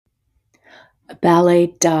A ballet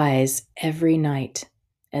dies every night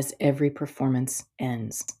as every performance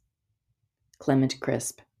ends. Clement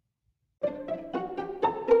Crisp.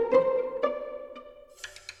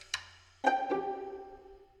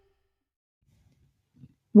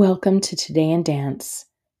 Welcome to Today in Dance,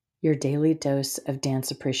 your daily dose of dance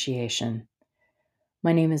appreciation.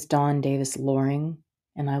 My name is Dawn Davis Loring,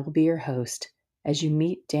 and I will be your host as you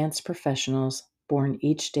meet dance professionals born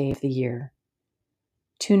each day of the year.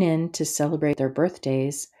 Tune in to celebrate their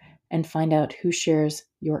birthdays and find out who shares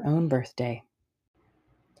your own birthday.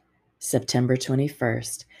 September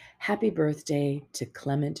 21st. Happy birthday to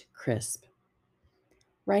Clement Crisp.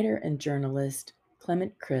 Writer and journalist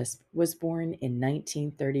Clement Crisp was born in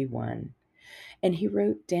 1931, and he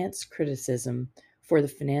wrote dance criticism for the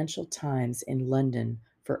Financial Times in London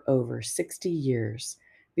for over 60 years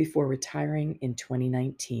before retiring in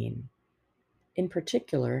 2019. In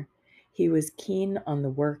particular, he was keen on the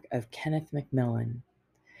work of Kenneth Macmillan,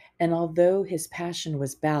 and although his passion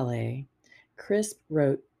was ballet, Crisp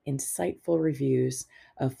wrote insightful reviews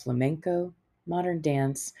of flamenco, modern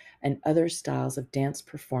dance, and other styles of dance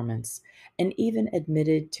performance, and even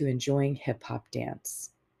admitted to enjoying hip-hop dance.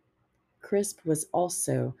 Crisp was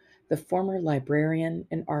also the former librarian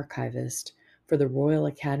and archivist for the Royal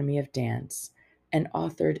Academy of Dance and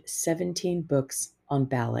authored 17 books on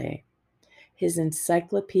ballet. His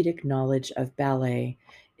encyclopedic knowledge of ballet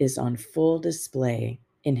is on full display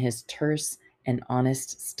in his terse and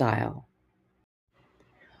honest style.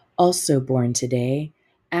 Also born today,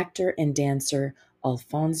 actor and dancer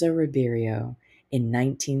Alfonso Ribeiro in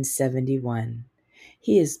 1971.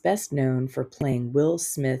 He is best known for playing Will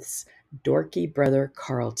Smith's dorky brother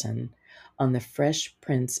Carlton on The Fresh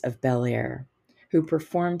Prince of Bel-Air, who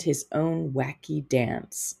performed his own wacky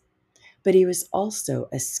dance. But he was also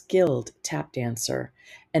a skilled tap dancer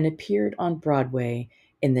and appeared on Broadway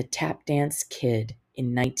in The Tap Dance Kid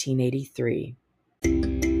in 1983.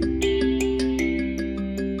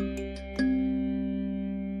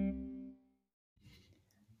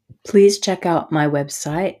 Please check out my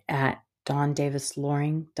website at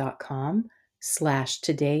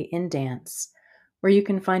dondavisloring.com/todayindance, where you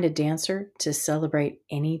can find a dancer to celebrate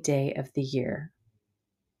any day of the year.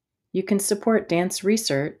 You can support dance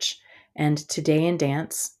research and Today in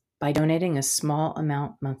Dance by donating a small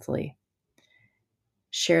amount monthly.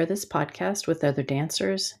 Share this podcast with other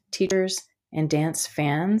dancers, teachers, and dance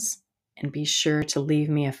fans, and be sure to leave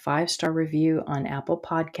me a 5-star review on Apple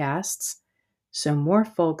Podcasts so more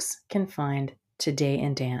folks can find Today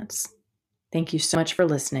in Dance. Thank you so much for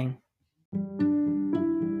listening.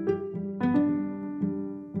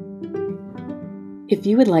 If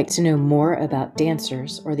you would like to know more about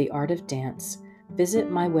dancers or the art of dance,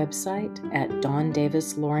 visit my website at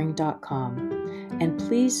dondavisloring.com, and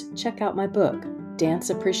please check out my book, Dance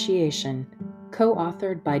Appreciation,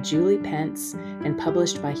 co-authored by Julie Pence and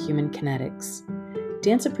published by Human Kinetics.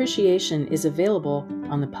 Dance Appreciation is available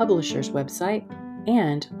on the publisher's website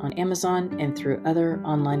and on Amazon and through other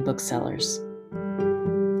online booksellers.